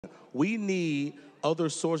We need other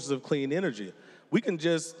sources of clean energy. We can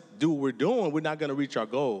just do what we're doing, we're not going to reach our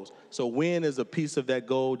goals. So wind is a piece of that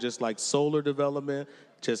goal, just like solar development,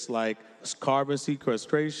 just like carbon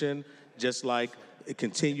sequestration, just like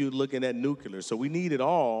continue looking at nuclear. So we need it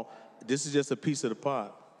all. This is just a piece of the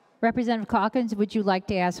pot. Representative Calkins, would you like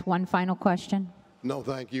to ask one final question? No,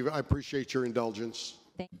 thank you. I appreciate your indulgence.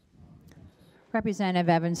 Representative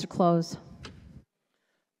Evans to close.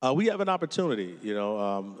 We have an opportunity.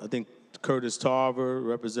 I think Curtis Tarver,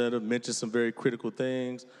 representative, mentioned some very critical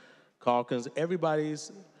things. Calkins,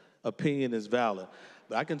 everybody's opinion is valid.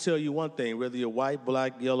 But I can tell you one thing, whether you're white,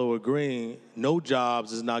 black, yellow, or green, no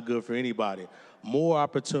jobs is not good for anybody. More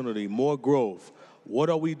opportunity, more growth. What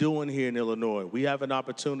are we doing here in Illinois? We have an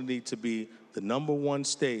opportunity to be the #1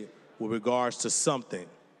 state with regards to something.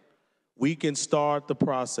 We can start the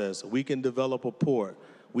process. We can develop a port.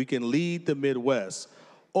 We can lead the Midwest.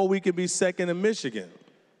 Or we can be second in Michigan.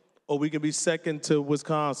 Or we can be second to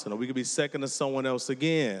Wisconsin. Or we can be second to someone else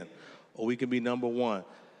again. Or we can be #1.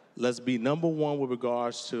 Let's be #1 with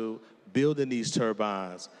regards to building these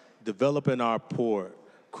turbines, developing our port,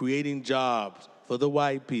 creating jobs for the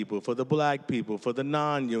white people, for the black people, for the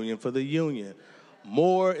non-union, for the union.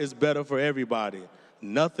 More is better for everybody.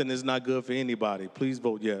 Nothing is not good for anybody. Please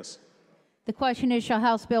vote yes. The question is, shall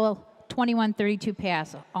House Bill 2132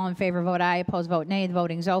 pass? All in favor vote aye, opposed vote nay. The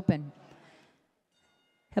voting is open.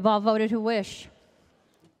 Have all voted who wish?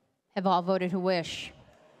 Have all voted who wish?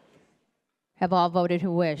 Have all voted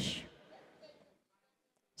who wish?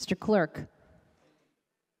 Mr. Clerk,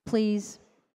 please